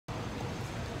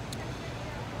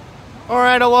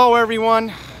Alright, hello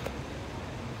everyone.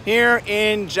 Here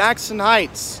in Jackson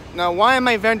Heights. Now, why am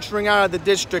I venturing out of the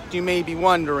district, you may be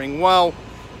wondering? Well,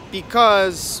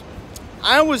 because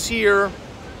I was here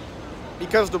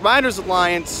because the Riders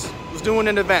Alliance was doing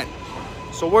an event.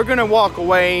 So we're gonna walk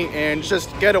away and just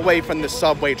get away from the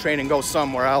subway train and go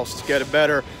somewhere else to get a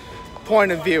better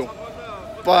point of view.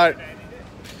 But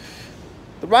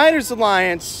the Riders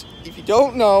Alliance, if you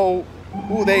don't know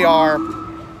who they are,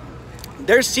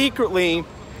 they're secretly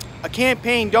a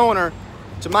campaign donor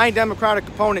to my Democratic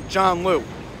opponent, John Liu.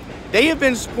 They have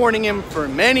been supporting him for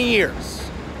many years.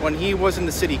 When he was in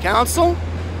the city council,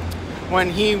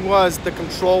 when he was the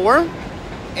controller,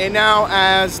 and now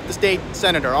as the state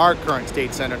senator, our current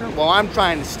state senator. Well, I'm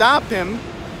trying to stop him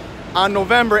on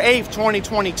November 8th,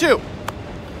 2022.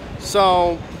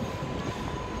 So,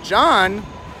 John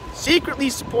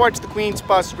secretly supports the Queens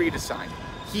Bus Redesign.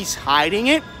 He's hiding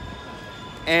it,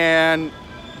 and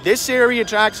this area,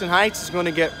 Jackson Heights, is going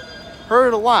to get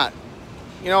hurt a lot.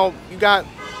 You know, you got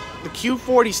the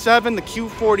Q47, the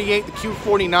Q48, the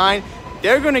Q49.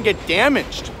 They're going to get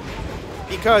damaged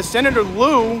because Senator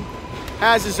Liu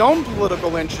has his own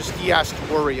political interest he has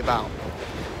to worry about.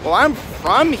 Well, I'm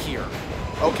from here,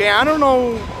 okay? I don't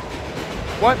know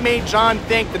what made John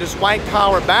think that his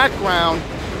white-collar background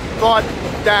thought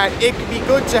that it could be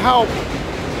good to help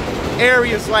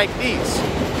areas like these.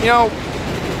 You know,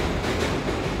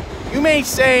 you may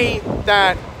say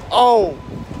that, oh,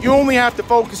 you only have to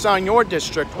focus on your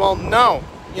district. Well, no.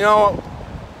 You know,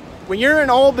 when you're in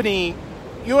Albany,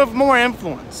 you have more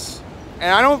influence.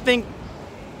 And I don't think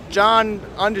John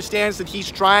understands that he's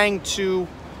trying to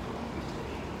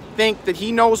think that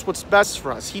he knows what's best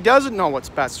for us. He doesn't know what's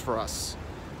best for us.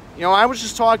 You know, I was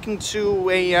just talking to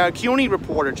a CUNY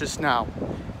reporter just now,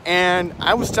 and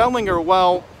I was telling her,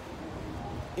 well,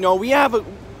 you know, we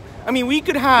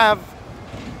could have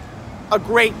a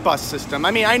great bus system.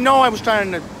 I mean, I know I was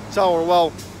trying to tell her,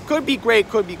 well, could be great,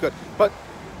 could be good, but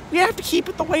we have to keep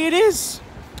it the way it is.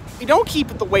 If we don't keep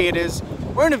it the way it is,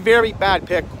 we're in a very bad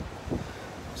pickle.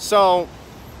 So,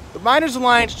 the Riders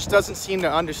Alliance just doesn't seem to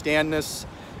understand this,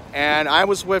 and I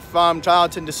was with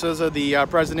Jonathan DeSouza, the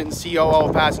president and COO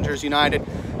of Passengers United.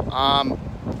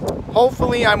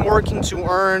 Hopefully, I'm working to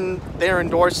earn their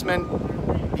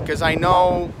endorsement because I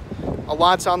know a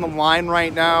lot's on the line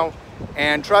right now.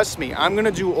 And trust me, I'm going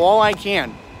to do all I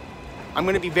can. I'm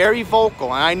going to be very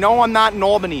vocal. And I know I'm not in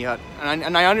Albany yet.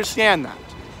 And I understand that.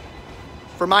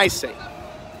 For my sake.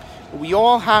 We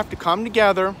all have to come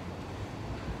together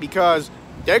because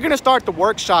they're going to start the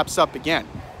workshops up again.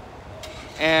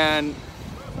 And,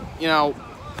 you know,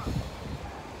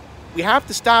 we have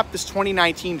to stop this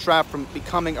 2019 draft from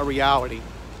becoming a reality.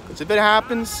 Because if it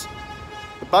happens,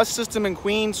 the bus system in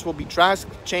Queens will be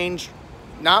drastically changed,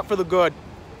 not for the good,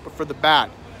 but for the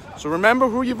bad. So remember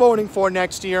who you're voting for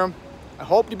next year. I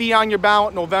hope to be on your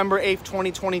ballot November 8th,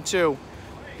 2022,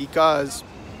 because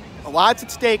a lot's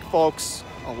at stake, folks.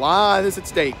 A lot is at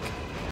stake.